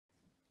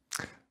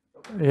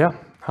Yeah,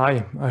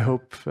 hi. I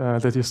hope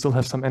that you still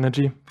have some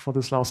energy for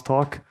this last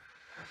talk.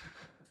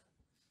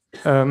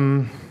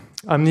 I'm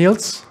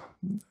Nils.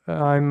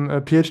 I'm a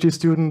PhD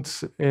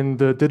student in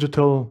the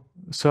Digital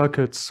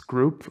Circuits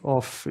group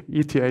of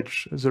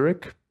ETH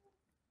Zurich.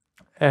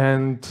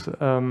 And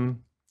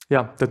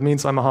yeah, that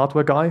means I'm a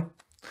hardware guy.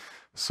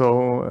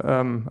 So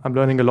I'm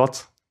learning a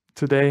lot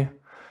today.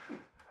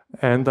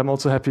 And I'm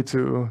also happy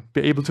to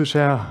be able to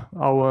share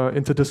our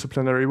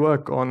interdisciplinary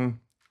work on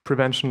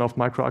prevention of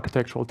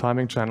microarchitectural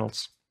timing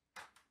channels.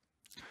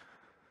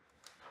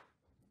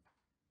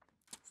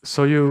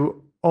 So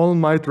you all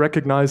might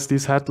recognize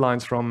these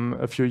headlines from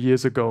a few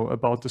years ago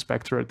about the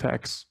Spectre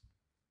attacks.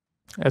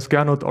 As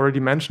Gernot already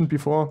mentioned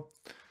before,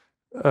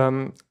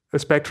 a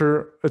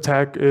Spectre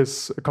attack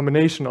is a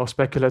combination of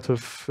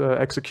speculative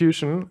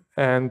execution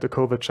and a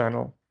covert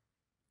channel.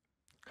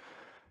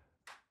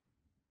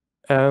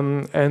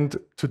 And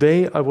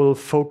today I will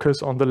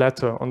focus on the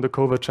latter, on the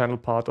covert channel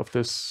part of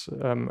this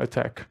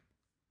attack.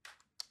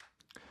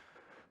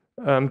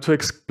 To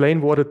explain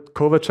what a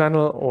covert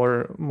channel,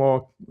 or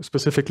more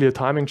specifically a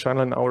timing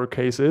channel in our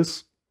case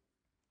is,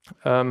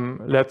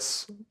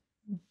 let's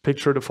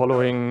picture the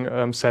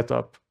following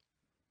setup.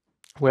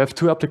 We have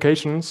two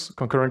applications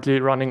concurrently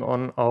running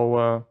on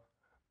our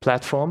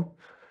platform,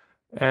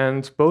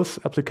 and both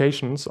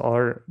applications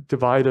are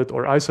divided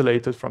or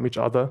isolated from each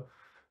other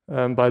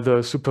by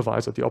the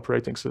supervisor, the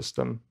operating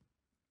system,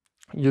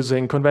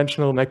 using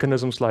conventional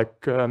mechanisms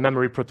like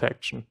memory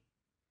protection.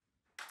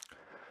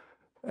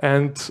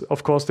 And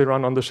of course, they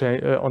run on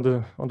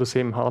the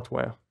same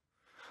hardware.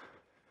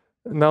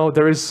 Now,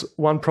 there is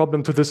one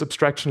problem to this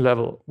abstraction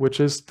level, which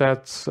is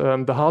that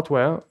the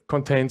hardware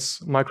contains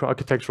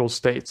microarchitectural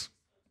state.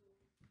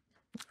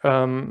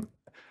 And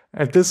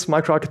this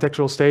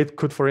microarchitectural state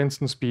could, for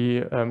instance,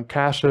 be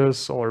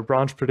caches or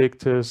branch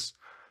predictors,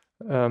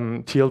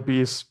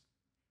 TLBs.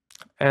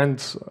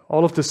 And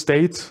all of the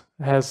state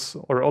has,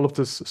 or all of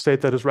this state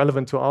that is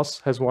relevant to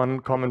us has one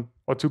common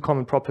or two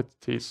common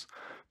properties.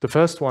 The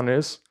first one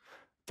is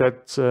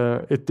that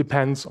it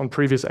depends on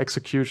previous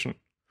execution.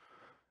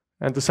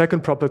 And the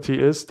second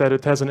property is that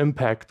it has an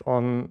impact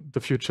on the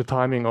future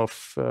timing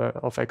of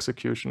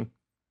execution.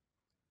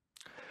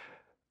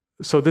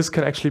 So this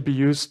can actually be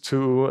used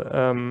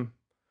to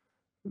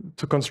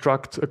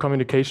construct a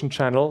communication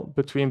channel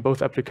between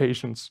both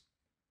applications.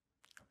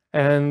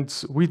 And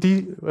we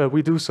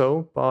do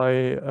so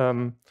by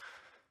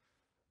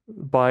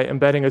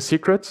embedding a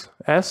secret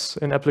S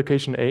in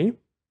application A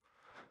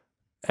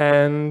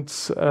and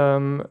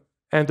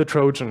a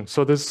Trojan.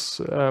 So this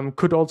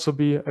could also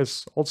be,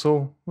 as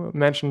also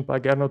mentioned by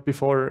Gernot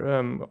before,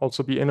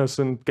 also be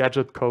innocent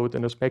gadget code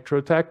in a Spectre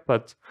attack,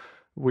 but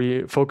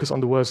we focus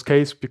on the worst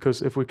case,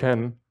 because if we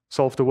can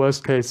solve the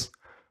worst case,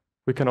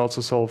 we can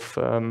also solve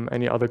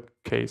any other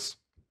case.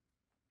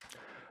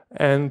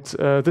 And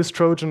this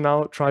Trojan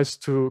now tries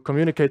to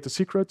communicate the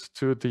secret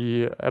to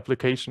the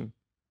application.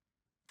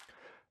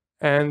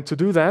 And to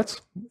do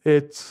that,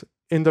 it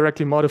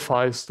indirectly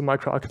modifies the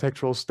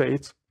microarchitectural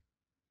state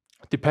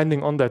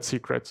depending on that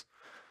secret.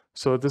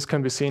 So this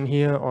can be seen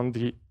here on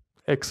the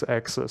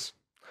x-axis.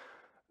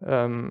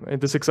 In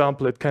this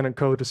example, it can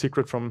encode a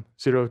secret from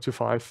 0 to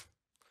 5.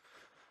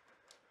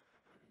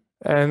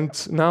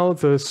 And now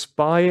the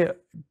spy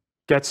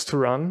gets to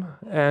run,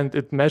 and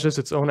it measures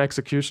its own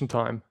execution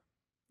time.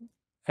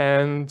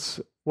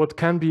 And what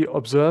can be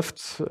observed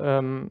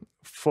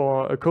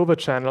for a covert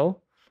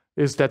channel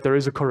is that there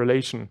is a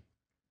correlation.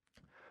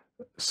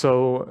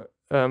 So,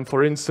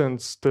 for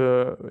instance,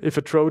 if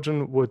a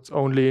Trojan would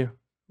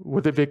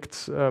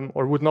evict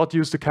or would not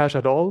use the cache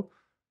at all,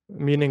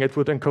 meaning it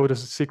would encode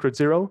as a secret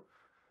 0,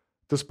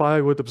 the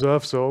spy would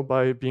observe so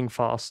by being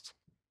fast.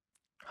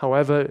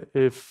 However,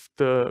 if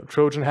the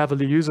Trojan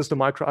heavily uses the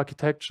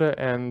microarchitecture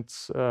and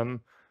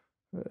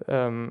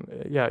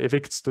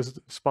evicts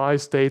the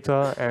spy's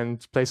data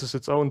and places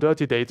its own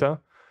dirty data,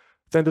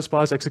 then the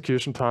spy's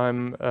execution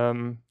time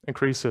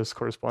increases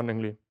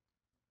correspondingly.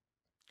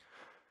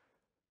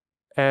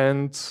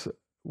 And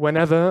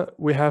whenever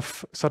we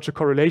have such a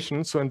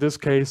correlation, so in this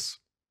case,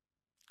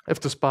 if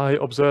the spy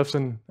observes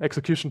an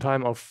execution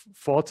time of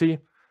 40,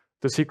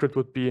 the secret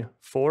would be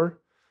 4,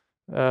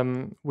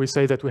 we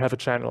say that we have a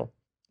channel.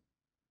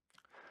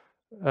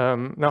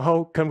 Now,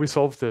 how can we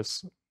solve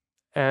this?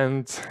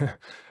 And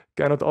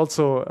Gernot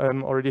also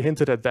already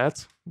hinted at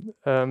that.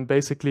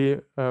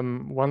 Basically,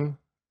 one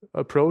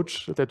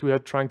approach that we are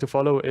trying to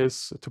follow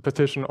is to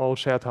partition all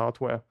shared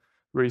hardware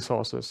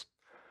resources.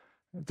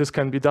 This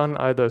can be done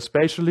either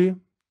spatially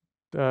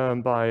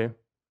by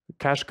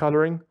cache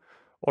coloring,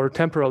 or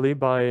temporally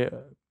by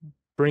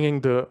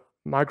bringing the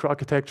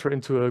microarchitecture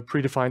into a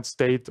predefined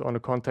state on a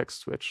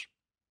context switch.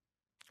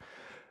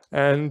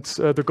 And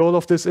the goal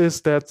of this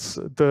is that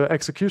the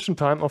execution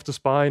time of the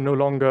spy no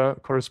longer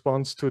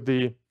corresponds to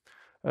the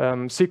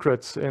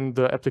secrets in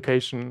the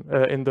application,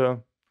 in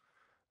the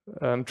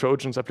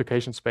Trojan's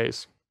application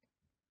space.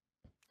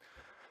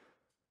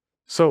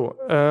 So,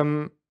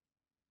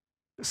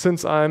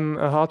 since I'm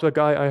a hardware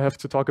guy, I have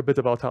to talk a bit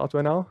about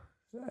hardware now.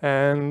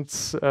 And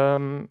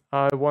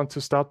I want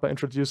to start by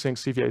introducing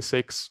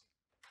CVA6,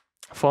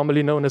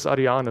 formerly known as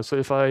Ariane. So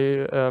if I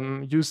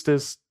use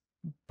this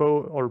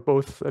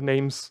both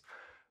names,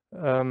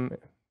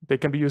 they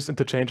can be used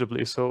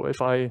interchangeably. So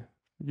if I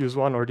use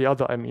one or the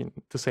other, I mean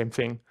the same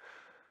thing.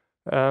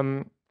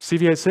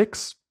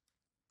 CVA6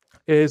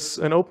 is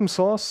an open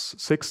source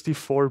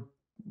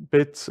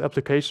 64-bit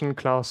application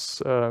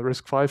class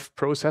RISC-V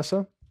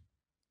processor,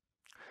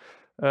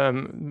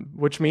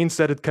 which means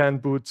that it can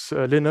boot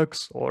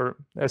Linux or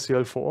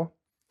SEL4.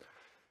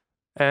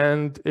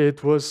 And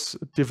it was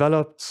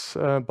developed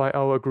by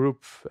our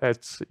group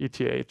at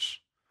ETH.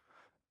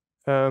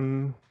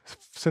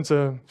 Since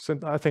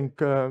I think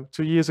 2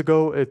 years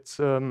ago, it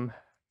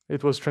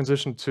was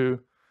transitioned to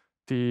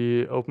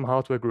the Open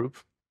Hardware Group,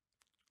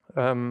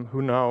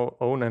 who now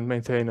own and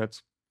maintain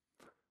it.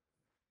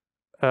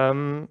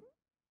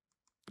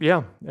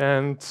 Yeah,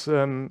 and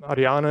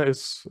Ariane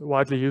is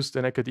widely used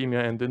in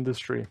academia and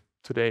industry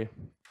today.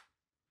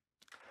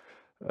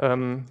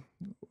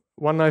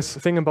 One nice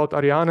thing about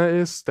Ariane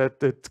is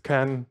that it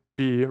can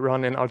be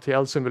run in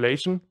RTL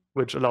simulation,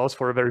 which allows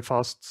for a very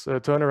fast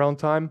turnaround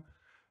time.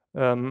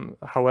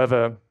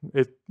 However,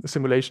 the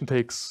simulation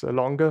takes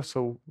longer,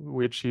 so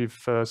we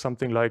achieve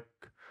something like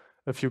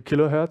a few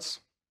kilohertz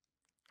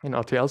in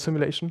RTL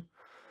simulation.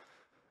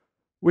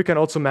 We can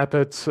also map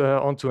it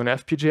onto an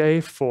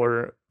FPGA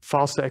for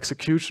faster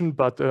execution,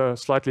 but a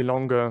slightly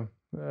longer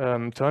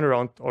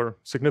turnaround, or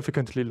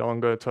significantly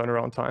longer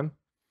turnaround time.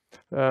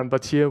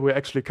 But here we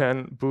actually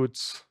can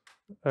boot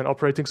an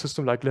operating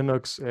system like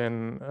Linux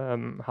in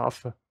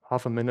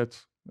half a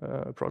minute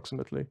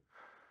approximately.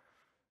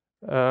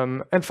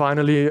 And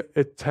finally,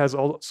 it has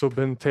also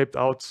been taped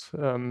out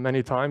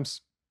many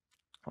times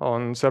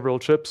on several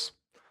chips.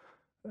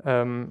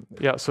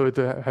 Yeah, so it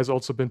has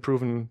also been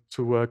proven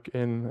to work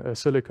in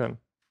silicon.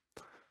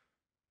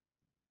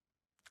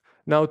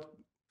 Now,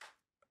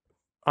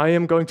 I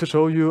am going to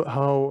show you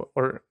how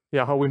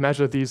we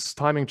measure these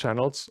timing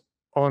channels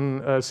on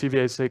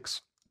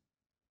CVA6.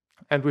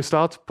 And we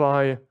start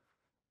by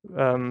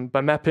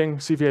mapping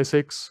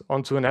CVA6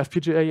 onto an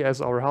FPGA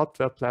as our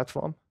hardware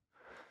platform.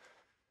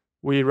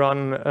 We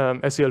run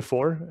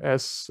SEL4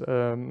 as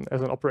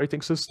an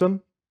operating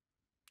system.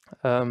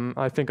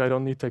 I think I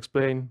don't need to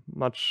explain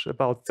much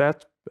about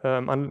that,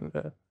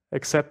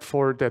 except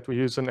for that we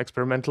use an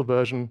experimental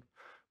version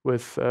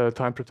with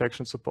time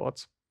protection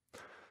support.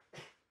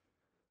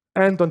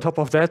 And on top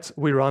of that,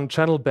 we run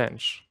Channel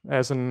Bench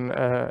as an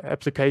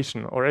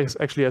application, or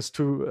actually as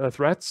two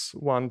threads,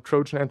 one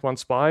Trojan and one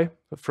spy,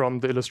 from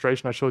the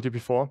illustration I showed you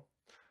before.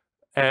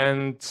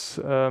 And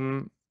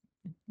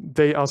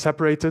they are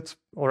separated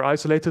or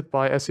isolated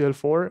by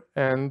SEL4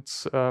 and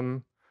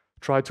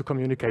try to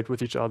communicate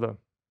with each other.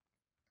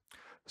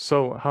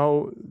 So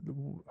how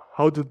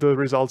did the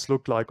results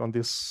look like on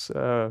this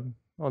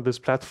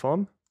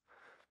platform?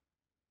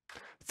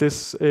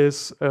 This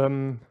is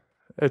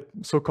a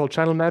so-called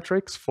channel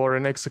matrix for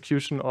an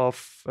execution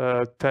of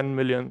 1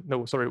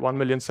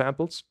 million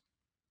samples.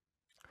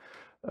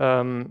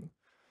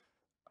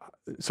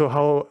 So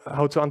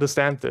how to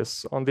understand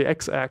this? On the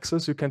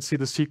x-axis, you can see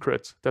the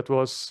secret that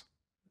was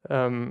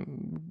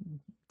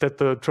that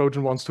the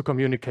Trojan wants to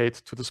communicate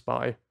to the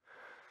spy.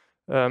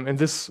 In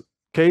this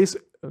case,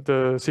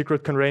 the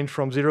secret can range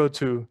from 0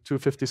 to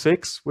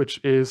 256, which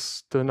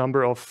is the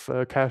number of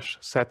cache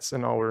sets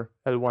in our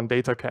L1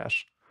 data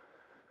cache.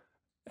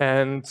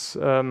 And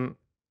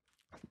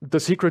the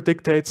secret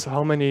dictates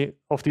how many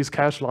of these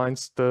cache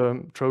lines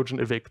the Trojan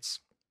evicts.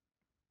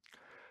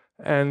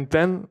 And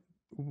then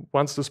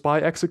once the spy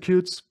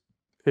executes,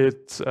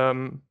 it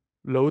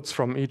loads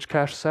from each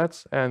cache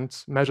set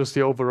and measures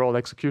the overall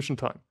execution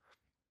time.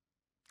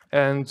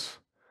 And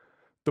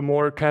the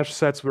more cache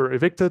sets were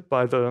evicted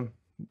by the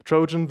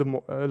Trojan,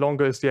 the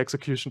longer is the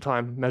execution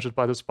time measured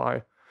by the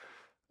spy.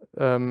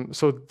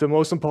 So the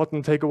most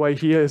important takeaway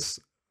here is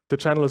the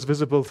channel is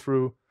visible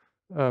through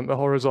a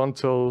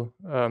horizontal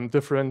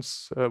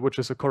difference, which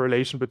is a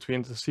correlation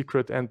between the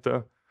secret and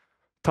the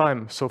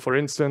time. So for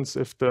instance,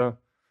 if the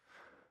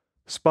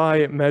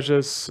spy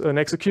measures an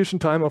execution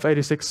time of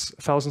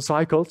 86,000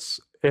 cycles,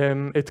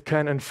 it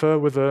can infer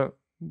with a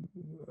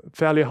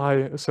fairly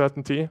high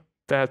certainty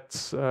that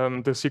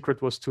the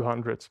secret was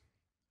 200.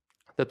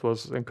 That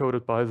was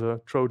encoded by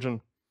the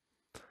Trojan.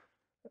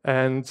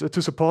 And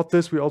to support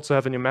this, we also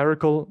have a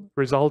numerical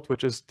result,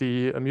 which is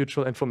the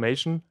mutual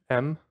information,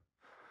 M.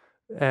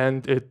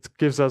 And it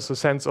gives us a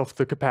sense of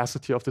the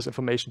capacity of this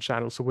information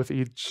channel. So with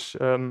each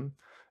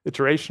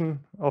iteration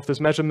of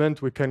this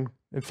measurement, we can,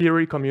 in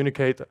theory,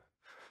 communicate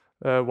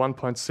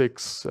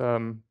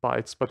 1.6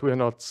 bytes, but we're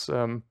not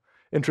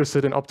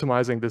interested in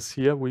optimizing this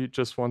here. We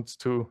just want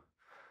to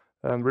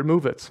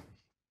remove it.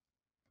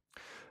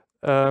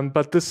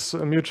 But this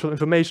mutual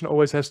information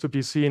always has to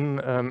be seen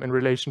in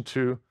relation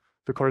to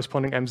the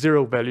corresponding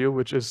M0 value,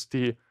 which is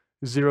the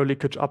zero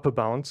leakage upper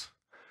bound.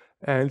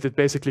 And it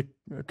basically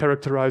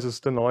characterizes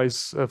the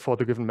noise for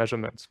the given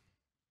measurement.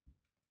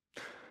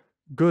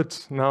 Good.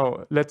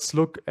 Now let's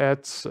look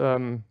at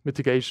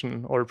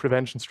mitigation or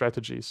prevention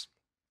strategies.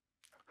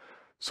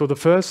 So the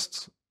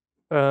first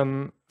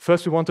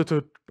we wanted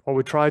to, or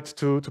we tried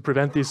to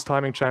prevent these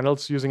timing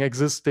channels using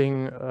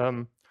existing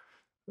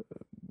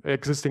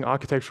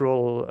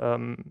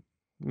architectural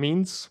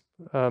means.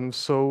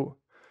 So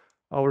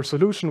our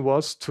solution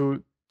was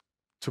to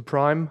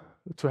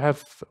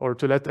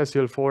let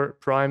SEL4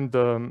 prime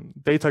the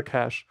data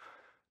cache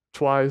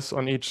twice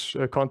on each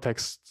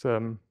context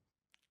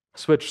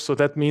switch. So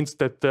that means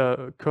that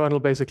the kernel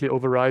basically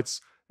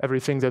overrides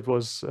everything that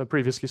was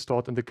previously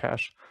stored in the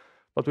cache.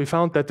 But we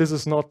found that this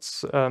is not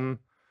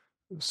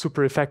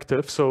super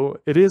effective. So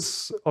it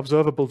is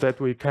observable that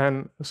we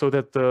can, so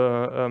that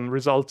the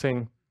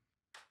resulting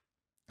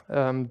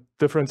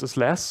difference is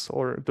less,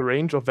 or the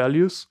range of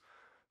values.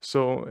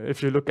 So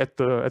if you look at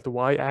the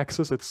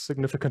y-axis, it's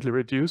significantly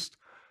reduced,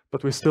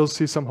 but we still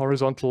see some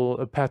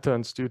horizontal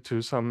patterns due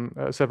to some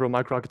several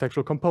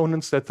microarchitectural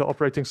components that the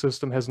operating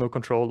system has no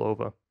control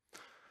over.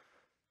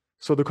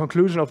 So the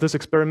conclusion of this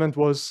experiment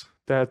was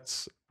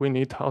that we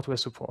need hardware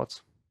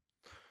support.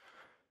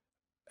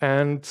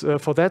 And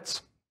for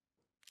that,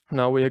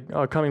 now we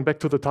are coming back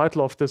to the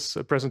title of this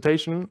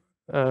presentation.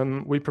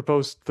 We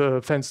proposed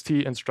the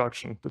fence.t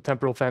instruction, the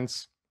temporal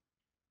fence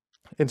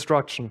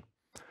instruction.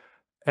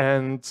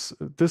 And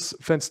this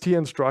fence.t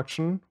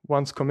instruction,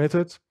 once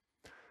committed,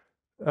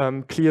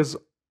 clears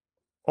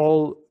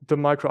all the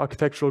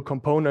microarchitectural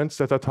components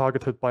that are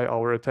targeted by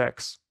our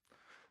attacks.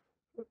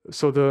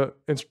 So the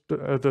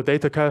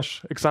data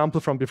cache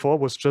example from before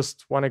was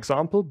just one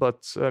example,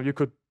 but you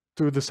could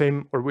do the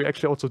same, or we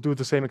actually also do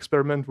the same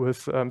experiment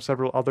with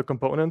several other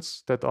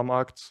components that are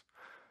marked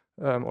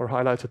or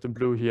highlighted in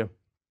blue here.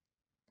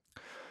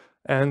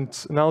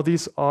 And now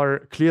these are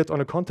cleared on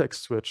a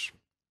context switch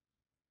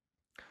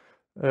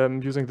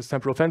using this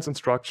temporal fence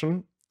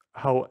instruction.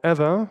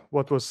 However,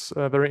 what was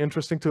very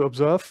interesting to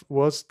observe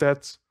was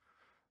that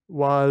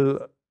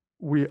while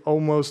we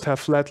almost have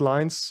flat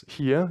lines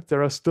here,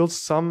 there are still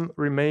some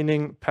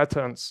remaining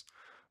patterns,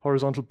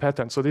 horizontal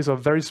patterns. So these are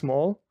very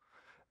small,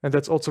 and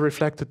that's also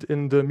reflected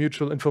in the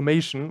mutual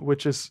information,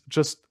 which is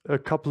just a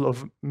couple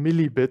of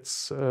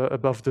millibits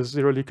above the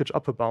zero leakage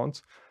upper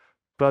bound.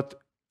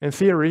 But in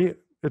theory,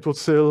 it will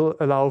still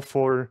allow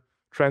for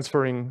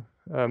transferring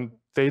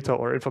data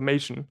or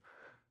information.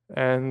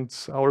 And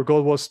our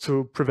goal was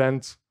to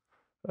prevent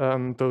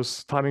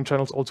those timing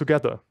channels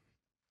altogether.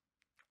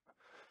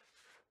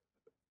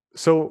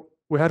 So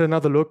we had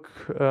another look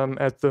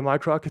at the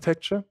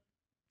microarchitecture,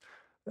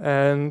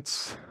 and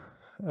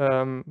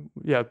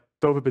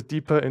dove a bit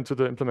deeper into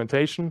the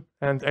implementation,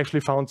 and actually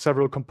found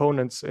several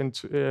components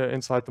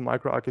inside the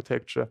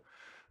microarchitecture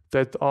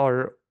that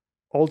are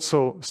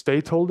also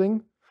state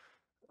holding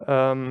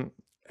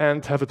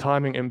and have a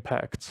timing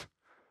impact.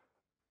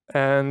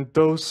 And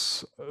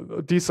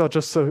these are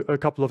just a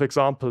couple of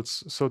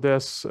examples. So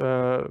there's,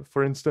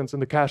 for instance, in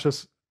the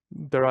caches,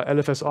 there are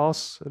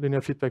LFSRs,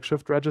 linear feedback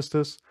shift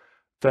registers,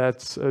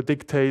 that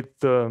dictate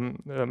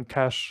the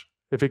cache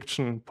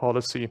eviction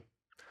policy,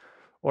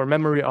 or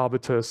memory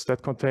arbiters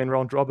that contain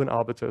round-robin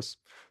arbiters.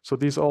 So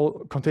these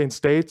all contain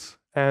state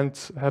and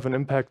have an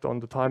impact on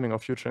the timing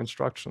of future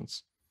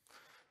instructions.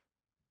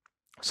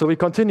 So we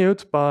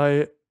continued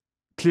by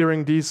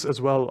clearing these as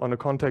well on a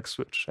context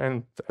switch.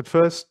 And at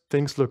first,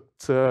 things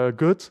looked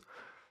good,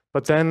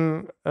 but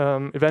then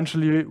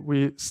eventually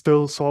we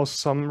still saw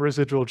some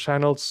residual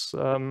channels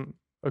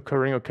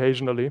occurring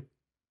occasionally.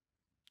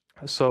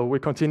 So we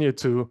continued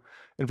to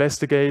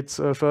investigate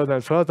further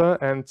and further,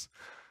 and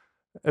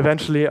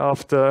eventually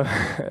after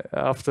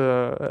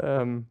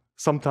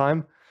some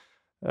time,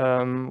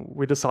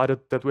 we decided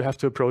that we have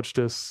to approach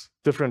this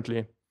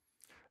differently.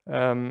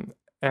 And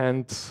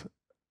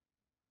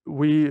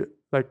we,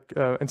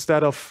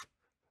 instead of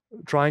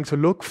trying to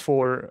look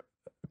for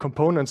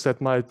components that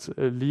might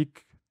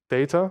leak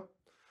data,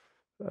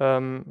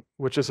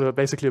 which is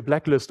basically a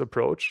blacklist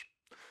approach,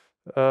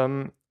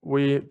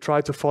 we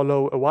try to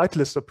follow a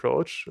whitelist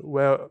approach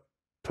where,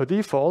 per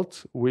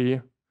default,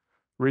 we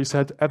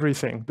reset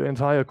everything, the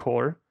entire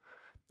core,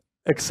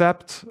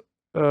 except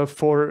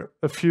for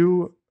a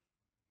few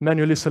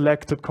manually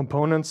selected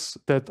components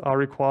that are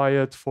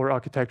required for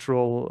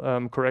architectural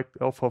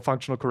or for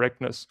functional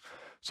correctness.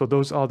 So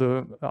those are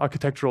the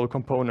architectural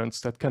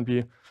components that can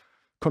be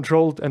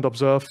controlled and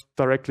observed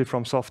directly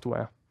from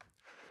software.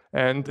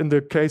 And in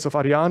the case of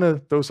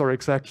Ariane, those are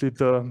exactly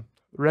the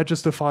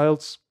register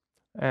files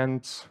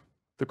and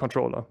the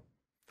controller.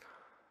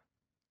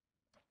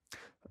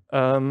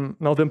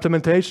 Now the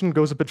implementation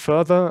goes a bit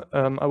further.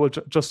 I will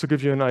just to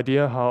give you an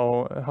idea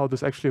how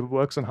this actually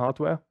works in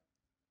hardware.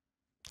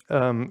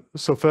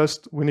 So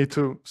first we need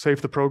to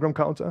save the program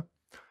counter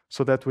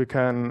so that we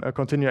can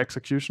continue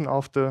execution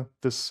after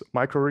this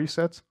micro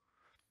reset.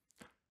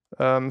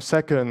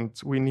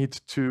 Second, we need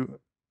to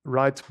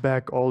write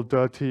back all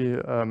dirty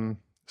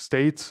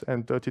states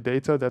and dirty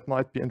data that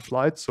might be in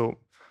flight. So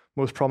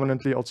most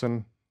prominently also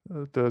in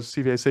the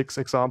CVA6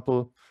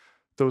 example,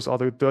 those are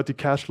the dirty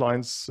cache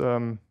lines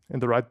in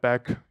the write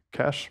back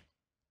cache.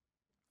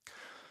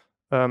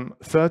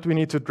 Third, we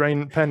need to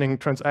drain pending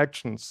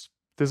transactions.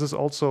 This is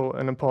also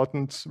an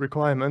important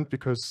requirement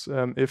because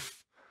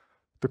if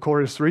the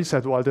core is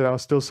reset while there are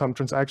still some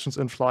transactions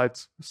in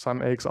flight, some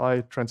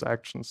AXI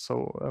transactions.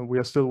 So we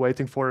are still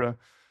waiting for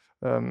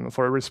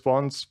a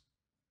response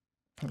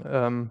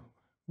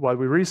while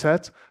we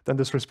reset. Then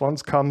this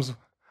response comes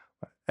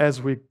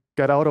as we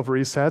get out of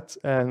reset,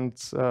 and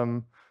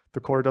the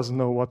core doesn't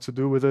know what to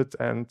do with it,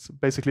 and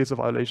basically it's a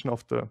violation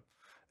of the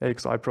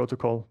AXI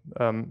protocol.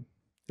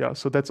 Yeah,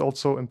 so that's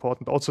also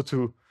important, also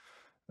to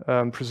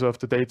preserve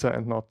the data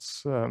and not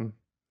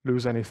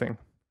lose anything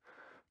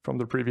from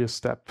the previous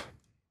step.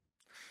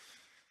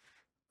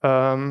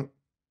 Some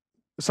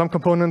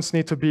components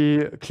need to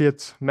be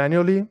cleared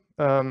manually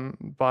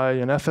by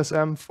an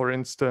FSM, for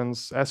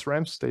instance,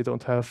 SRAMs. They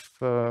don't have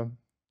a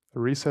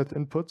reset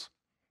input.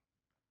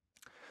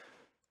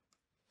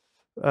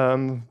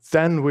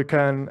 Then we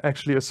can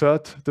actually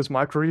assert this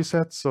micro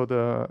reset, so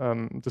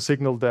the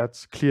signal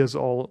that clears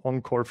all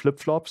on-core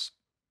flip-flops.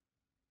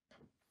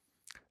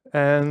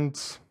 And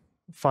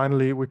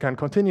finally, we can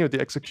continue the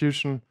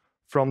execution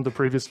from the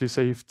previously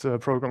saved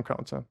program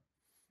counter.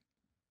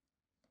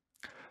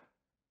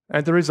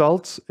 And the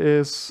result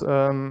is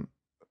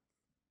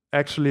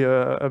actually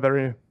a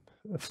very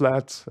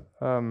flat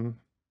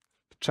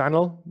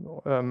channel,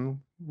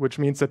 which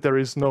means that there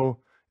is no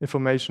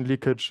information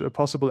leakage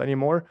possible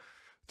anymore.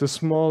 The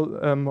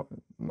small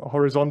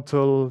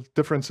horizontal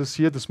differences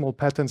here, the small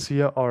patterns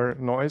here, are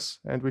noise,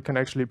 and we can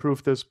actually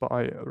prove this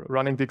by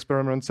running the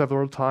experiment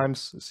several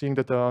times, seeing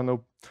that there are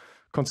no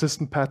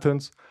consistent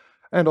patterns,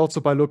 and also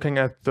by looking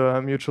at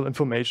the mutual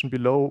information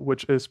below,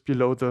 which is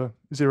below the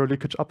zero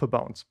leakage upper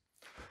bound.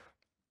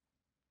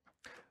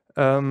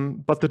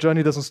 But the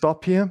journey doesn't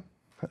stop here.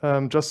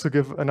 Just to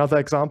give another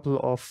example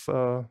of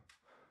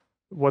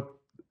what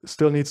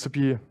still needs to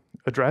be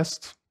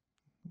addressed,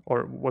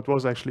 or what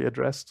was actually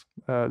addressed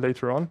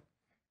later on,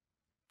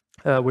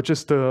 which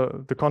is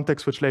the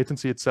context switch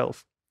latency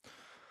itself.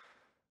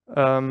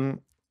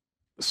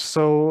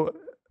 So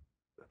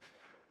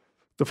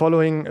the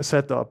following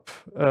setup.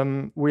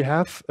 We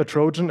have a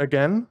Trojan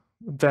again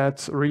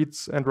that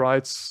reads and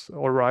writes,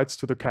 or writes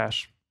to the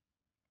cache.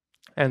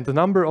 And the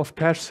number of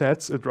cache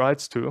sets it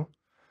writes to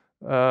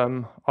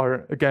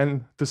are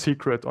again the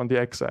secret on the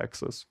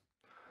x-axis.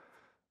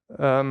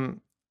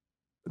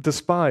 The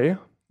spy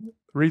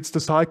reads the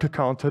cycle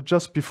counter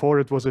just before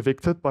it was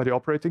evicted by the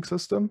operating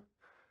system,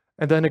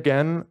 and then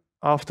again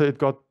after it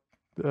got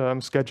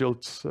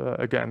scheduled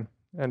again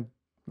and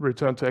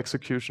returned to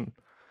execution.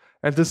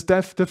 And this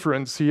depth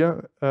difference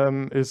here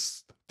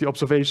is the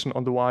observation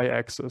on the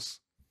y-axis.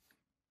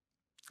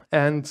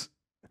 And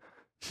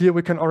here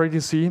we can already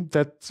see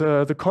that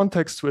the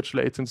context switch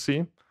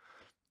latency,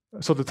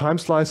 so the time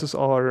slices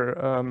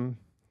are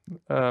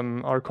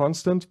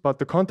constant, but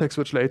the context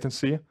switch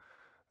latency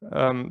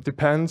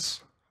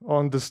depends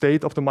on the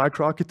state of the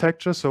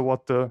microarchitecture, so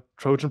what the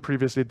Trojan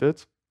previously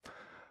did.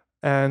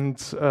 And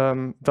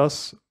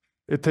thus,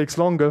 it takes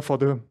longer for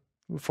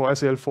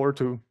SAL4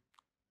 to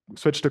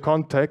switch the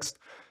context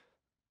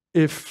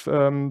if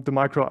the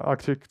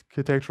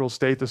microarchitectural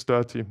state is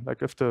dirty,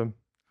 like if the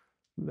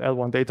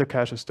L1 data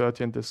cache is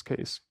dirty in this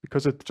case,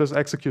 because it just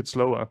executes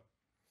slower.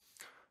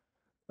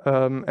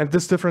 And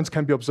this difference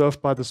can be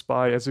observed by the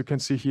spy, as you can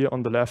see here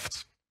on the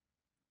left.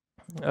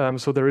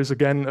 So there is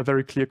again a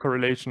very clear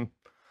correlation.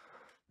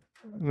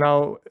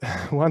 Now,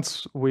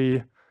 once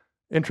we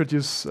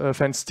introduce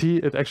fence.t,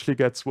 it actually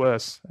gets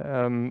worse.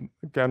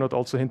 Gernot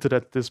also hinted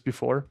at this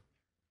before.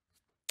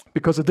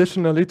 Because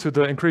additionally to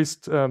the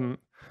increased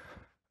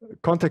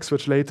context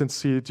switch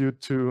latency due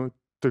to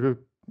the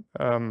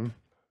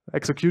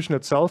execution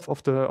itself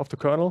of the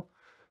kernel,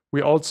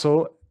 we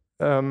also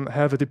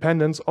have a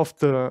dependence of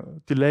the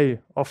delay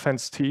of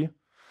fence.t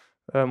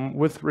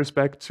with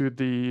respect to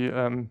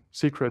the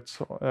secret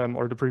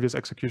or the previous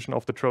execution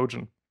of the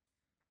Trojan.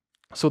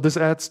 So this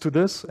adds to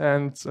this,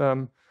 and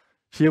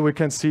here we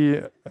can see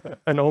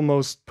an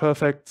almost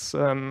perfect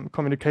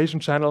communication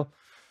channel,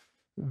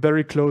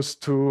 very close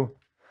to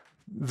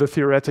the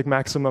theoretic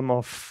maximum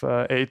of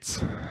 8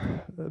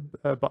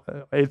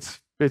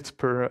 bits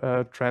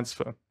per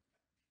transfer.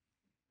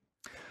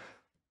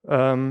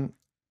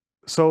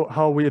 So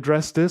how we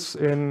address this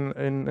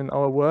in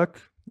our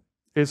work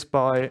is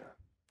by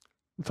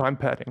time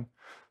padding.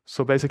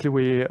 So basically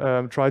we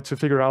try to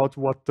figure out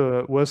what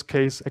the worst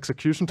case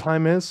execution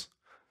time is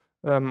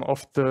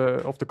of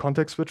the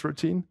context switch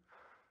routine.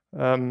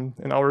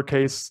 In our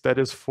case, that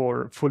is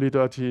for fully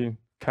dirty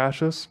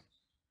caches.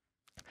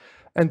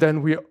 And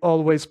then we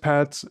always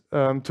pad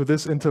to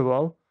this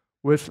interval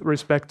with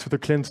respect to the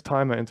Clint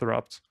timer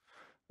interrupt.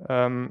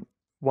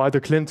 Why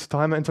the Clint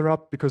timer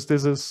interrupt? Because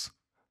this is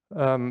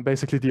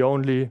basically the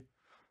only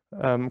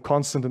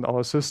constant in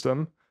our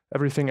system.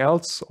 Everything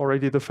else,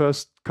 already the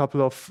first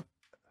couple of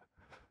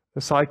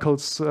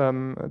cycles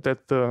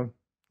that the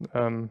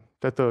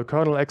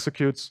kernel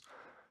executes,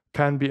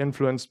 can be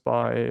influenced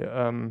by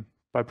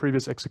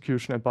previous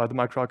execution and by the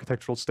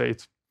microarchitectural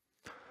state.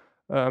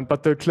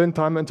 But the Clint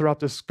time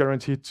interrupt is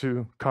guaranteed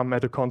to come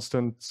at a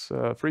constant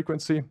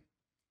frequency.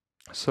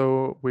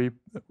 So we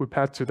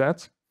pad to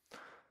that.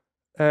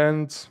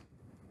 And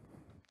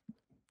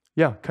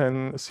yeah,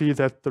 can see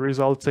that the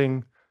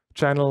resulting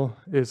channel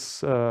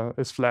is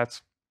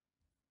flat.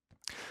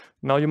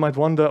 Now you might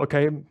wonder,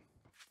 okay,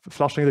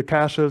 flushing the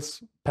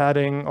caches,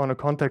 padding on a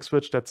context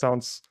switch, that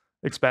sounds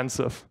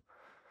expensive.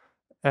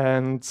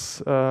 And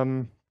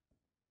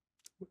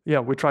yeah,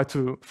 we try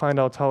to find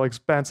out how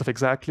expensive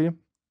exactly.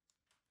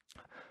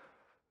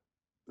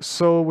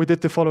 So we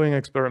did the following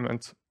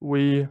experiment.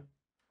 We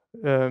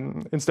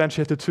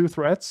instantiated 2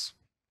 threads,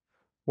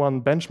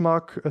 one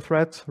benchmark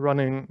thread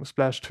running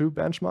 /2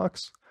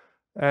 benchmarks,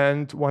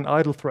 and one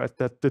idle thread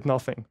that did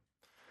nothing.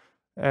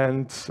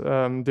 And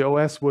the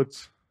OS would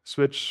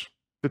switch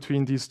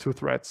between these 2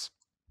 threads.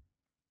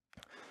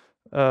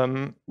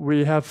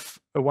 We have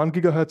a 1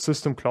 gigahertz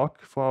system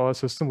clock for our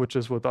system, which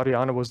is what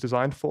Ariane was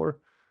designed for,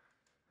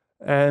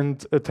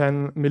 and a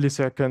 10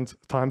 millisecond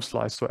time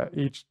slice. So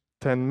each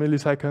 10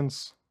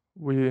 milliseconds,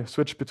 we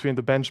switch between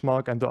the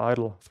benchmark and the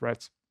idle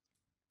threads.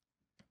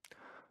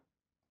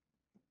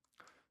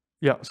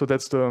 Yeah, so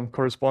that's the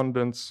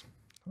correspondence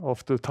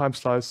of the time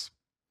slice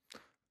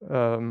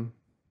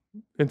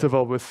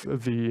interval with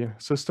the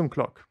system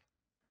clock.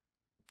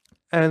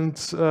 And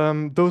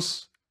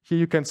those, here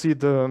you can see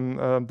the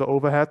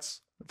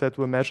overheads that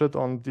were measured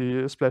on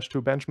the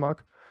 /2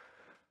 benchmark.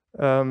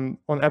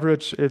 On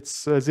average,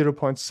 it's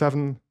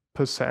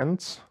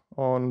 0.7%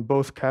 on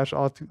both cache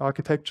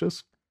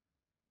architectures.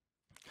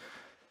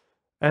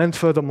 And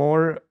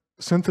furthermore,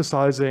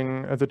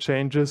 synthesizing the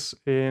changes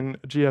in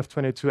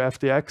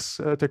GF22FDX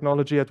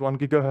technology at 1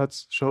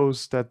 gigahertz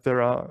shows that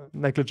there are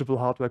negligible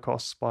hardware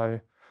costs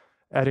by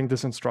adding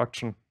this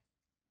instruction.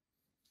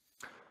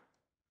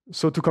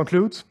 So to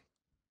conclude,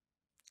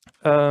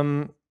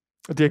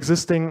 the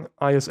existing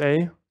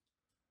ISA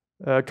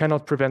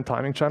cannot prevent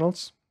timing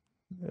channels.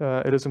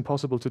 It is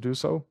impossible to do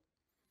so.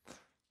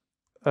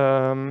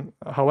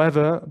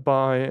 However,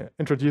 by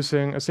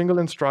introducing a single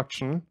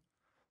instruction,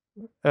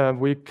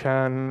 we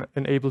can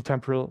enable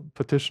temporal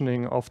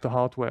partitioning of the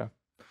hardware.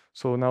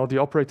 So now the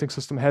operating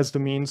system has the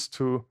means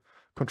to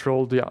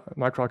control the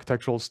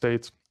microarchitectural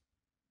state.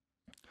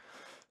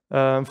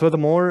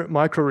 Furthermore,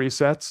 micro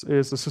resets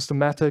is a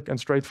systematic and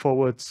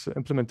straightforward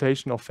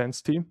implementation of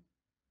fence.t.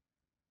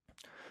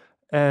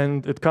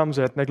 And it comes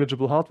at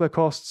negligible hardware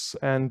costs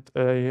and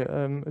a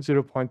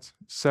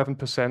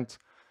 0.7%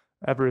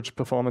 average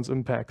performance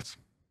impact.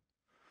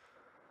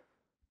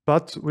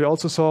 But we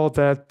also saw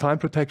that time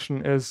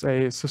protection is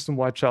a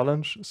system-wide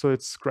challenge. So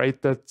it's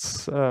great that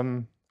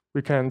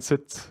we can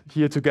sit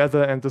here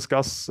together and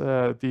discuss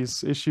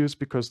these issues,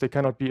 because they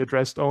cannot be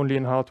addressed only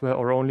in hardware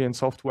or only in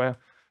software.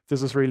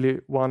 This is really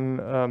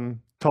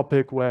one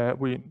topic where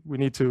we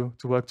need to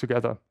work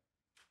together.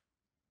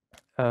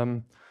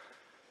 And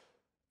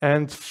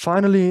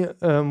finally,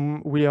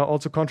 we are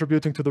also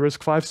contributing to the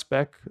RISC-V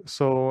spec.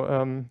 So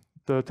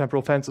the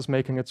temporal fence is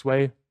making its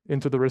way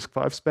into the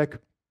RISC-V spec.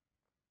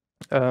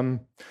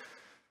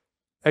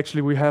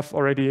 Actually, we have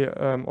already,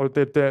 or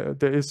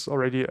there is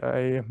already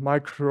a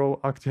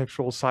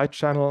microarchitectural side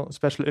channel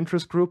special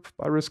interest group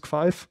by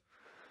RISC-V.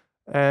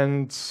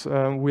 And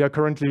we are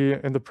currently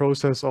in the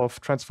process of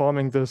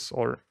transforming this,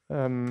 or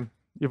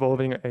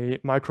evolving a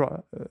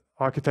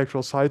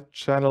microarchitectural side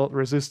channel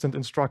resistant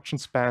instruction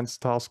spans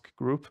task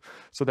group.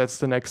 So that's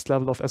the next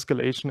level of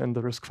escalation in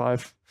the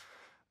RISC-V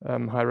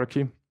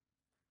hierarchy.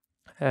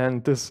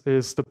 And this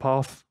is the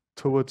path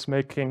towards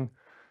making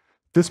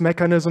this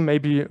mechanism,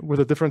 maybe with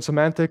a different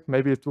semantic,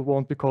 maybe it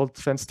won't be called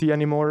fence.t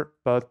anymore,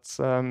 but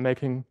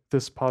making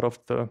this part of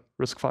the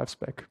RISC-V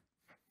spec.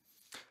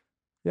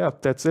 Yeah,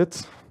 that's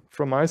it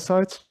from my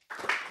side.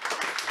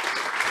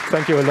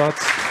 Thank you a lot.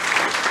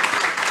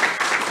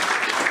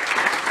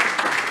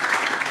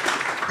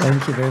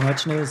 Thank you very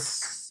much,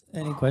 Nils.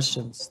 Any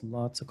questions?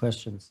 Lots of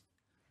questions.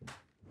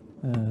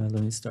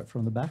 Let me start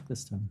from the back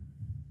this time.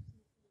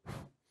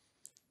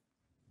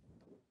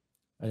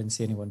 I didn't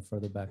see anyone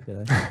further back,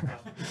 did I?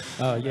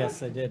 Oh,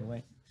 yes, I did.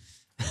 Wait.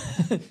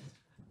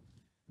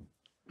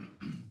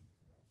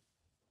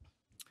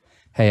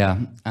 Hey, I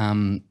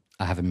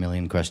have a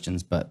million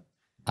questions, but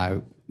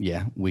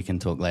yeah, we can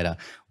talk later.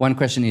 One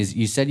question is,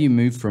 you said you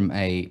moved from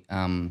a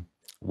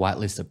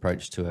whitelist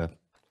approach to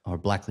or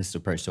blacklist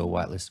approach to a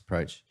whitelist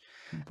approach.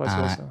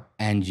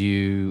 And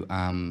you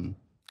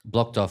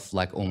blocked off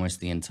like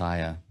almost the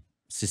entire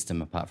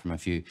system apart from a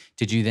few.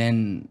 Did you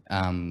then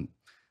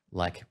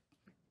like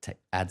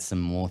add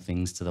some more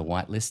things to the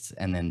whitelist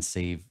and then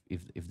see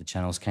if the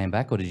channels came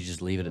back, or did you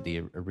just leave it at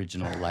the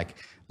original, like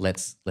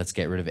let's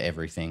get rid of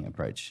everything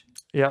approach?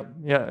 Yeah,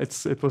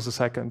 it was a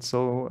second.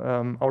 So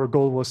our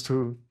goal was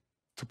to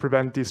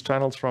prevent these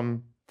channels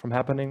from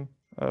happening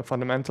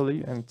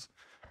fundamentally, and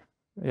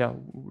yeah,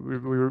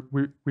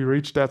 we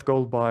reached that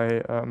goal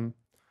by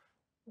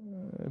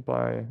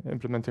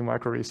implementing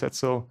micro resets.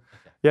 So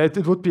yeah,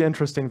 it would be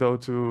interesting though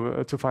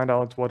to find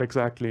out what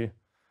exactly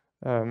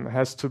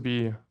has to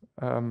be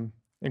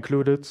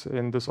included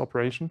in this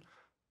operation.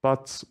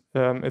 But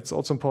it's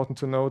also important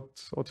to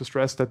note or to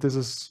stress that this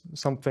is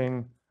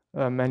something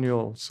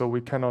manual. So we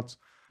cannot.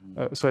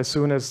 So as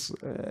soon as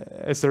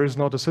there is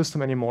not a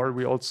system anymore,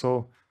 we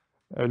also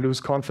lose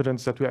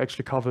confidence that we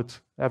actually covered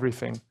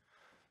everything.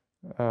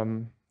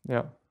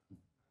 Yeah.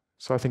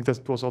 So I think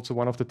that was also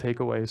one of the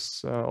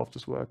takeaways of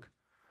this work.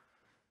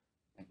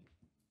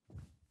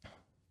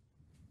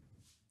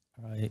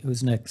 All right,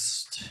 who's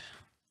next?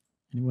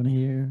 Anyone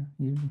here?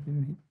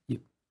 You.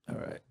 All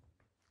right.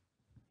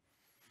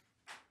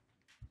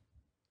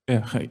 Yeah,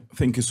 hi.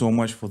 Thank you so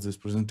much for this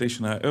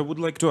presentation. I would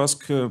like to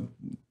ask,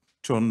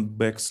 turn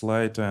back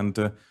slide,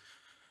 and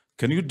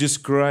can you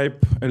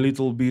describe a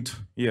little bit,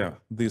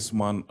 this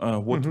one,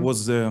 what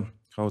was the,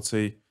 how to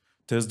say,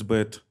 test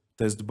bed,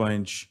 test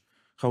bench?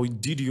 How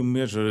did you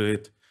measure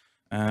it?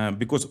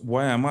 Because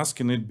why I'm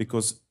asking it,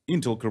 because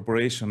Intel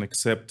Corporation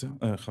accept,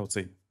 how to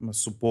say,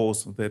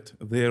 suppose that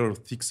their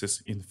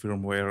fixes in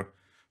firmware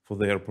for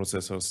their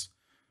processors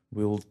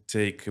will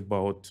take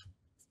about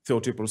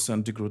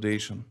 30%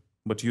 degradation,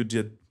 but you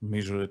did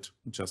measure it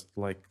just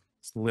like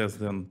less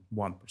than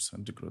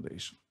 1%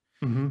 degradation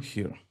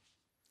here.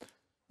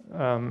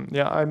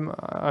 Yeah,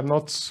 I'm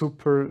not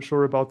super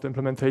sure about the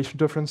implementation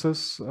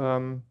differences.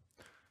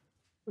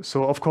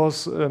 So of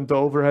course, the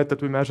overhead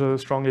that we measure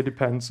strongly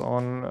depends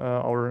on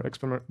our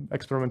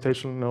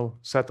experimental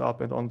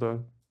setup and on the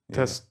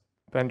test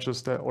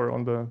benches or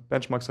on the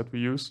benchmarks that we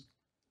use.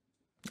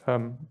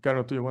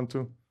 Gernot, do you want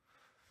to?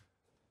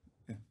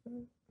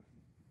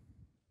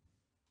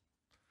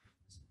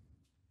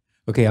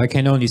 Okay, I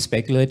can only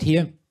speculate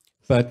here,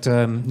 but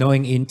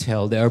knowing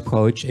Intel, their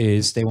approach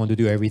is they want to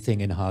do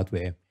everything in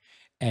hardware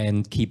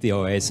and keep the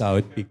OS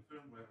out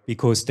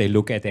because they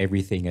look at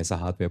everything as a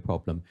hardware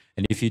problem.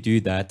 And if you do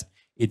that,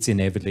 it's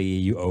inevitably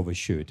you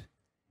overshoot.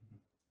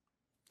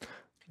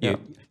 Yeah.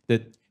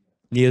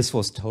 Nils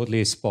was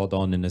totally spot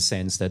on in the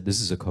sense that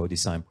this is a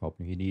co-design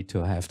problem. You need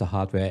to have the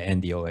hardware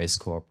and the OS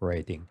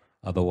cooperating.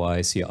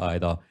 Otherwise, you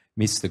either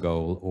miss the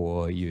goal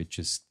or you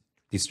just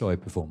destroy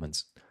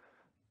performance.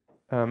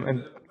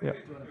 And yeah.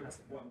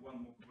 One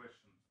more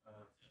question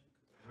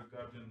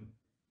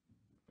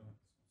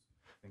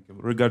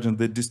regarding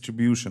the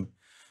distribution.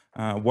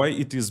 Why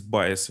it is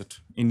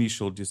biased,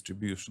 initial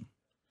distribution?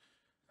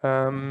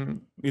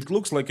 It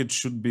looks like it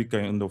should be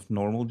kind of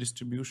normal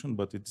distribution,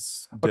 but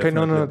it's okay.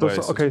 No.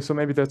 biased. Okay, so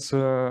maybe that's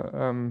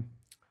an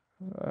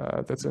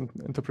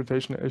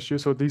interpretation issue.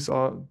 So these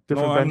are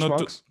different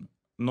benchmarks.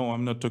 No,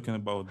 I'm not talking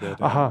about that.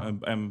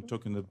 I'm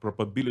talking the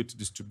probability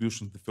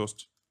distribution.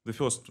 The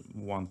first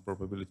one,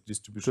 probability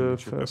distribution. The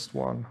first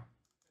one.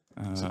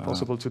 Is it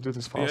possible to do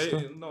this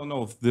faster?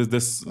 No.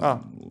 This.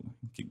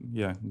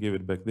 Yeah, give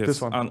it back.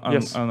 This one.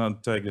 Yes.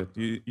 Untag it.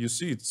 You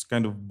see, it's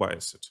kind of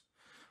biased.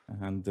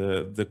 And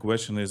the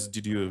question is,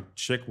 did you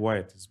check why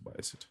it is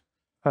biased?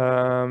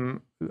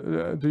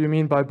 Do you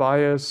mean by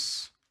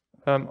bias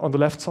on the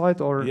left side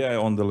or? Yeah,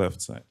 on the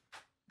left side.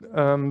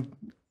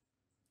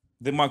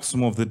 The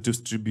maximum of the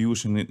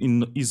distribution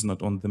is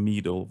not on the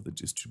middle of the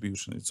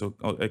distribution. It's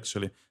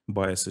actually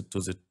biased to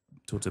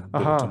the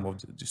bottom of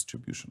the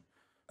distribution.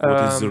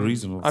 What is the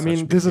reason of I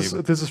mean, this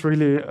is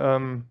really a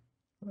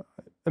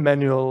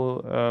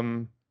manual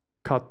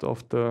cut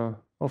of the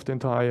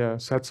entire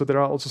set. So there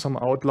are also some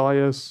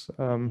outliers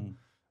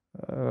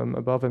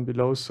above and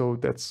below. So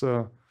that's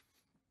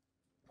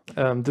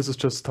this is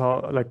just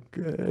how, like,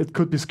 it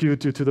could be skewed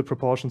due to the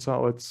proportions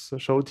how it's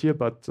showed here,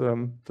 but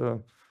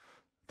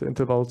the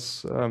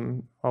intervals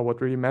are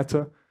what really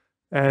matter,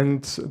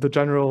 and the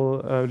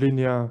general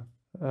linear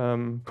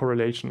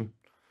correlation.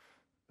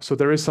 So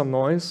there is some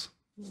noise,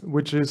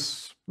 which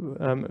is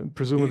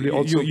presumably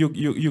also...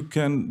 You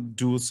can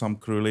do some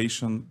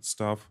correlation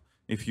stuff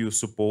if you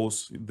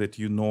suppose that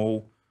you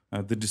know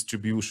the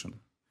distribution.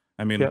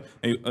 I mean,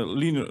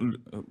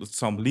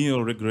 some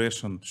linear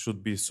regression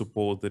should be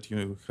supposed that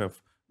you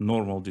have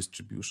normal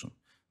distribution.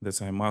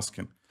 That's I'm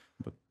asking,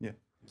 but yeah.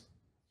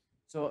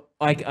 So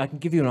I can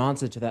give you an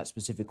answer to that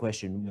specific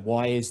question.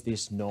 Why is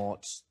this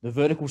not, the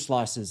vertical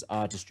slices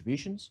are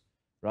distributions,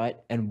 right?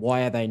 And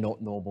why are they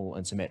not normal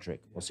and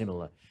symmetric or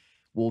similar?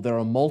 Well, there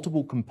are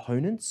multiple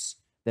components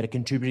that are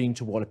contributing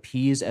to what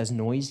appears as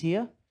noise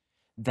here.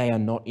 They are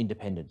not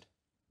independent,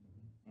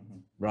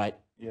 right?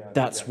 Yeah,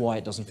 that's why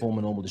it doesn't form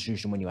a normal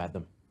distribution when you add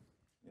them.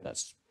 Yeah.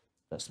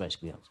 That's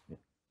basically it. Yeah.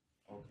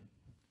 Okay.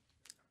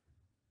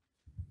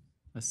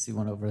 Let's see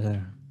one over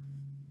there.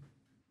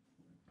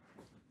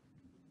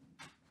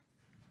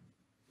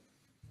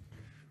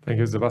 Thank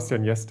you,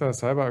 Sebastian Jester,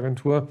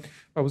 Cyberagentur.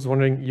 I was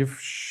wondering, you've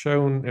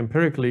shown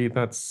empirically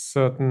that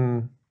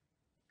certain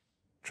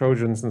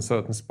Trojans and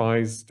certain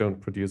spies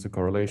don't produce a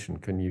correlation.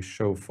 Can you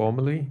show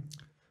formally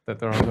that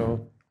there are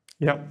no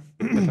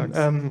attacks?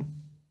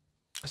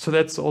 So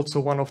that's also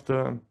one of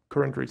the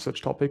current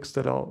research topics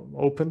that are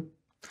open.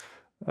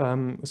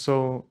 I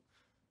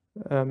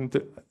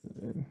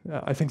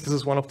think this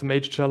is one of the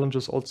major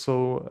challenges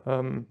also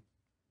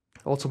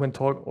when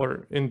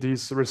in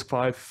these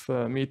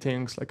RISC-V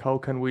meetings, like how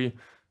can we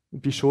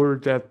be sure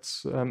that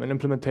an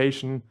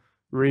implementation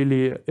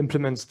really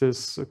implements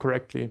this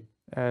correctly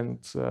and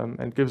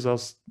gives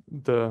us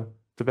the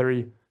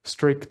very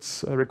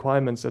strict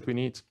requirements that we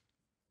need.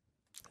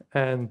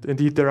 And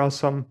indeed, there are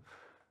some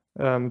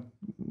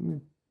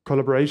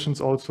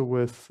collaborations also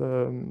with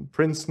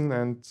Princeton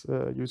and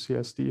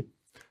UCSD,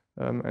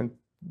 and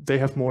they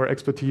have more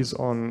expertise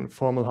on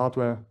formal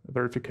hardware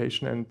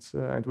verification,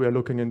 and we are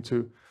looking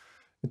into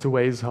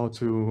ways how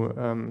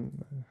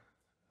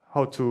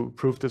to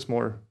prove this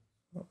more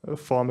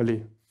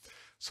formally.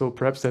 So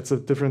perhaps that's a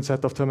different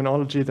set of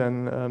terminology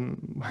than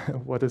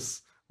what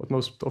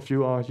most of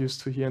you are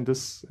used to here in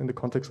the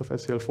context of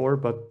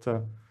SCL4. But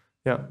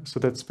yeah, so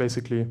that's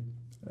basically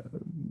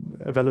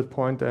a valid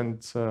point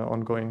and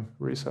ongoing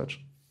research.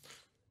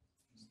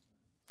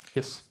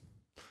 Yes.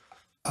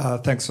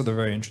 Thanks for the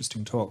very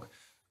interesting talk.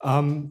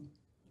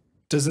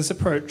 Does this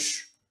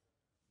approach,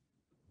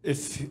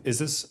 is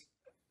this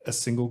a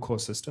single core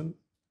system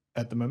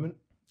at the moment?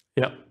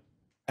 Yeah.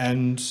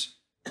 And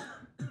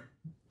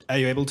are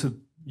you able to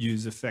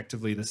use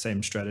effectively the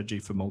same strategy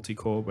for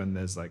multi-core when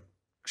there's like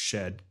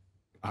shared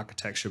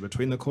architecture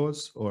between the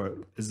cores, or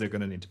is there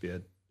going to need to be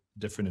a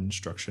different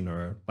instruction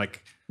or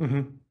like,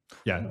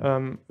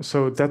 yeah.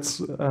 So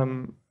that's,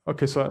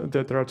 okay, so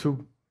there are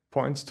 2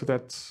 points to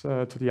that,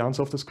 to the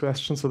answer of this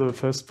question. So the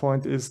first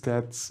point is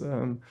that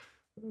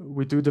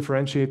we do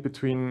differentiate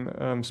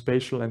between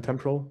spatial and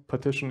temporal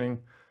partitioning.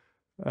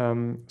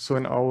 So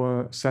in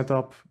our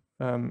setup,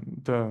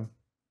 the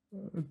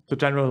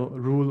general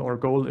rule or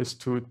goal is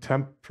to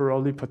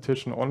temporarily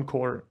partition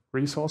on-core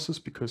resources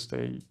because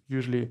they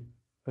usually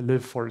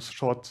live for a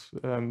short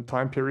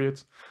time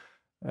period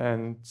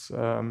and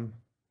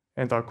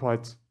are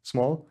quite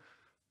small.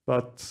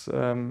 But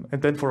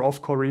and then for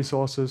off-core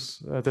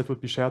resources that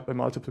would be shared by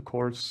multiple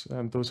cores,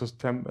 those are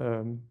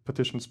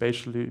partitioned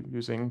spatially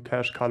using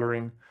cache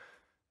coloring,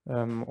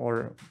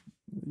 or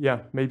yeah,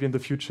 maybe in the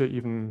future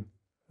even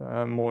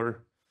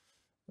more.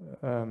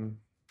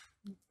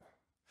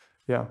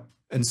 Yeah.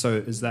 And so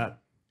is that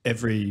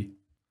every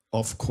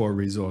off-core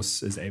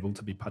resource is able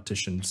to be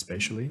partitioned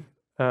spatially?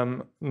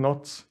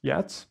 Not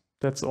yet.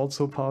 That's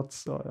also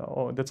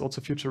that's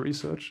also future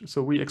research.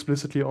 So we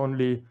explicitly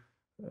only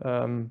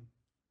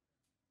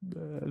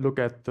look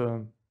at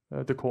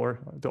the core,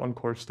 the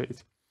on-core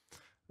state.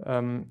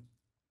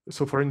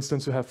 So for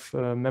instance, you have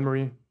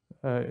memory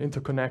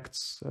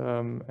interconnects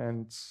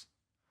and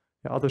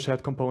other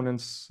shared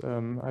components.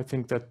 I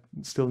think that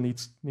still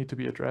need to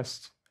be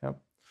addressed. Yeah.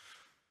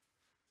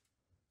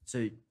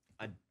 So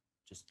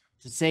just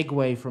to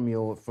segue from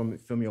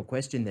your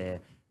question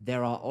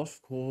there are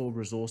off-core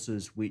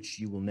resources which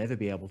you will never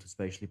be able to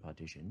spatially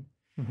partition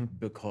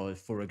because,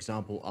 for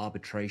example,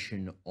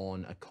 arbitration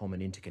on a common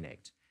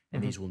interconnect,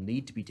 and these will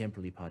need to be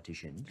temporally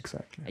partitioned.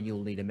 Exactly. And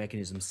you'll need a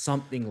mechanism,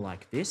 something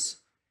like this.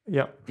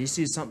 Yeah. This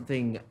is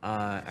something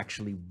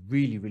actually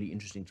really, really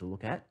interesting to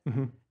look at.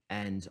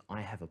 And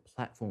I have a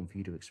platform for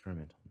you to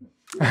experiment on.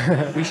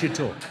 We should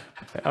talk.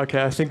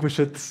 Okay, I think we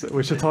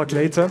should talk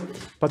later.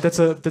 But that's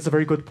a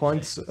very good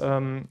point.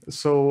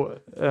 So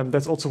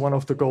that's also one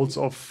of the goals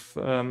of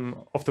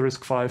the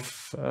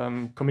RISC-V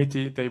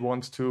committee. They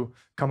want to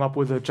come up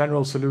with a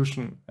general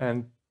solution,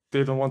 and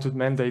they don't want to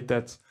mandate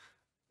that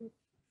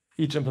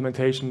each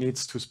implementation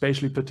needs to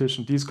spatially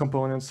partition these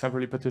components,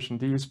 temporally partition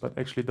these, but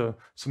actually the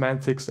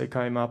semantics they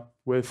came up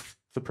with,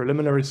 the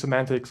preliminary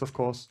semantics, of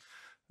course,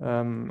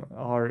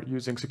 are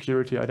using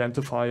security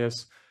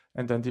identifiers,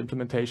 and then the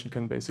implementation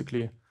can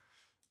basically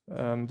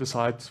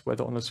decide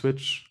whether on a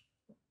switch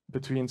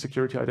between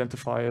security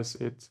identifiers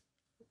it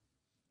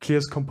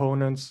clears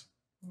components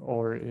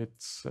or it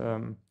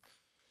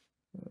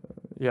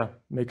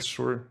makes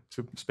sure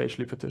to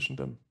spatially partition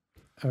them.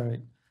 All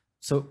right.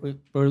 So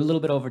we're a little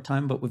bit over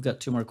time, but we've got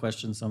 2 more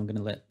questions, so I'm going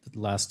to let the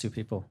last 2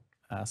 people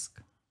ask.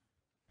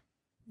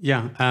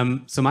 Yeah.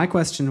 So my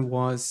question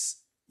was,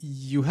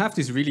 you have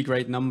this really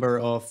great number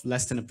of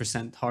less than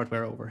 1%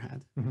 hardware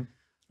overhead.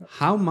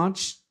 How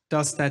much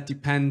does that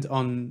depend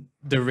on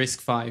the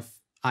RISC-V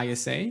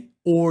ISA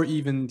or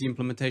even the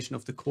implementation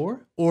of the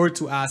core? Or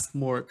to ask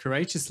more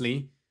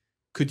courageously,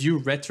 could you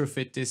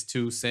retrofit this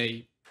to,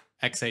 say,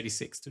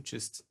 x86 to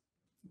just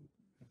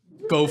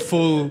go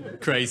full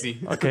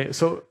crazy? Okay,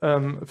 so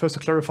first to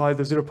clarify,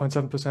 the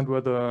 0.7%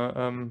 were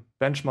the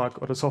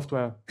benchmark or the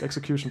software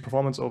execution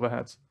performance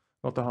overhead,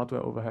 not the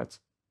hardware overhead.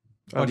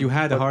 But you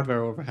had a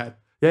hardware overhead.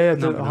 Yeah,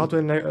 the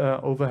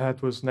hardware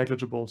overhead was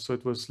negligible, so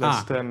it was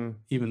less than...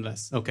 Even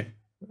less, okay.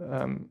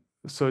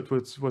 So it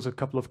was a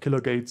couple of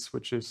kilogates,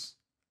 which is,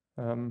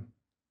 an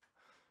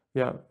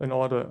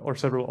order or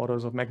several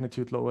orders of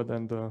magnitude lower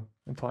than the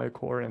entire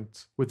core, and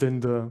within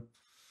the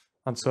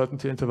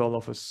uncertainty interval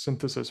of a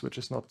synthesis, which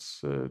is not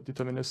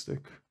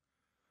deterministic.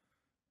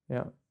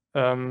 Yeah.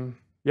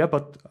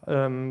 But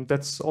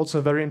that's also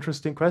a very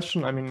interesting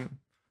question. I mean,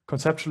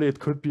 conceptually, it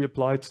could be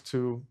applied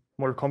to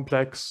more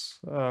complex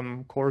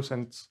cores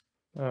and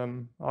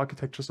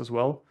architectures as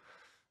well.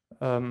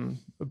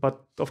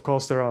 But of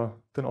course, there are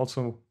then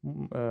also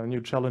new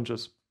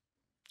challenges.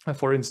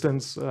 For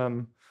instance,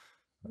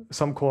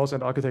 some cores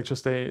and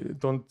architectures, they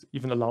don't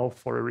even allow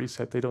for a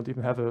reset. They don't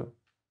even have a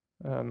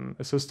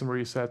system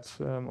reset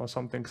or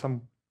something.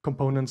 Some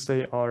components,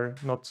 they are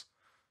not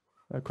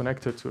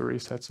connected to a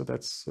reset. So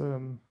that's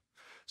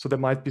So there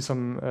might be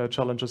some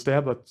challenges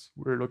there, but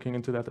we're looking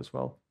into that as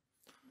well.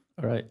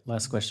 All right,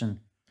 last question.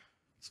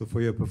 So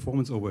for your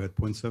performance overhead,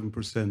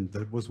 0.7%,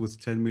 that was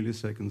with 10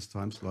 milliseconds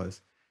time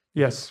slice.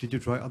 Yes. Did you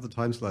try other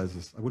time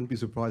slices? I wouldn't be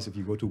surprised if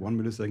you go to 1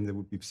 millisecond, that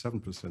would be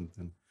 7%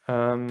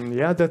 then.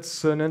 Yeah,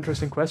 that's an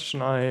interesting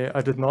question.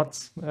 I did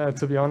not,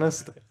 to be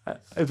honest.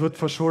 It would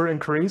for sure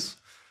increase,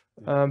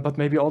 but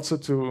maybe also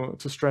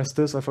to stress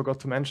this, I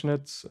forgot to mention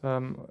it.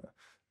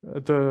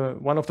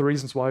 One of the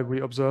reasons why we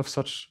observe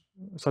such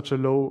a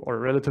low or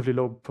relatively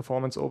low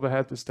performance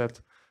overhead is that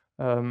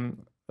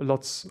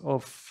lots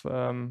of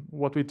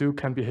what we do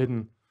can be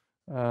hidden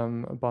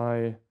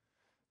by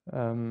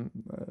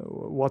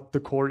what the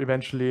core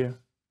eventually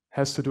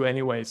has to do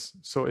anyways.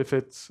 So if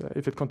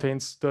it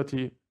contains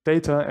dirty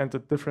data and a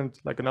different,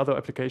 like another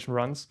application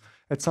runs,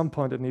 at some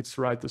point it needs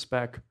to write this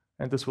back,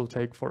 and this will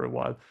take for a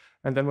while.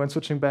 And then when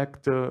switching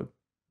back the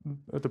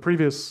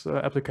previous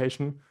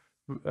application,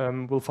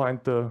 we'll find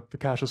the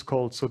cache is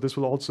cold. So this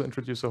will also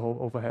introduce a whole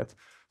overhead.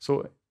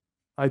 So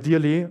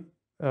ideally,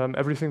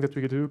 everything that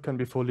we do can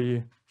be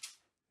fully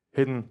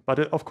hidden, but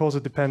of course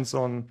it depends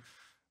on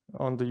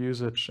the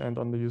usage and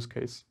on the use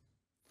case.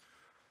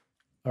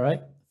 All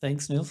right,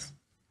 thanks, Nils.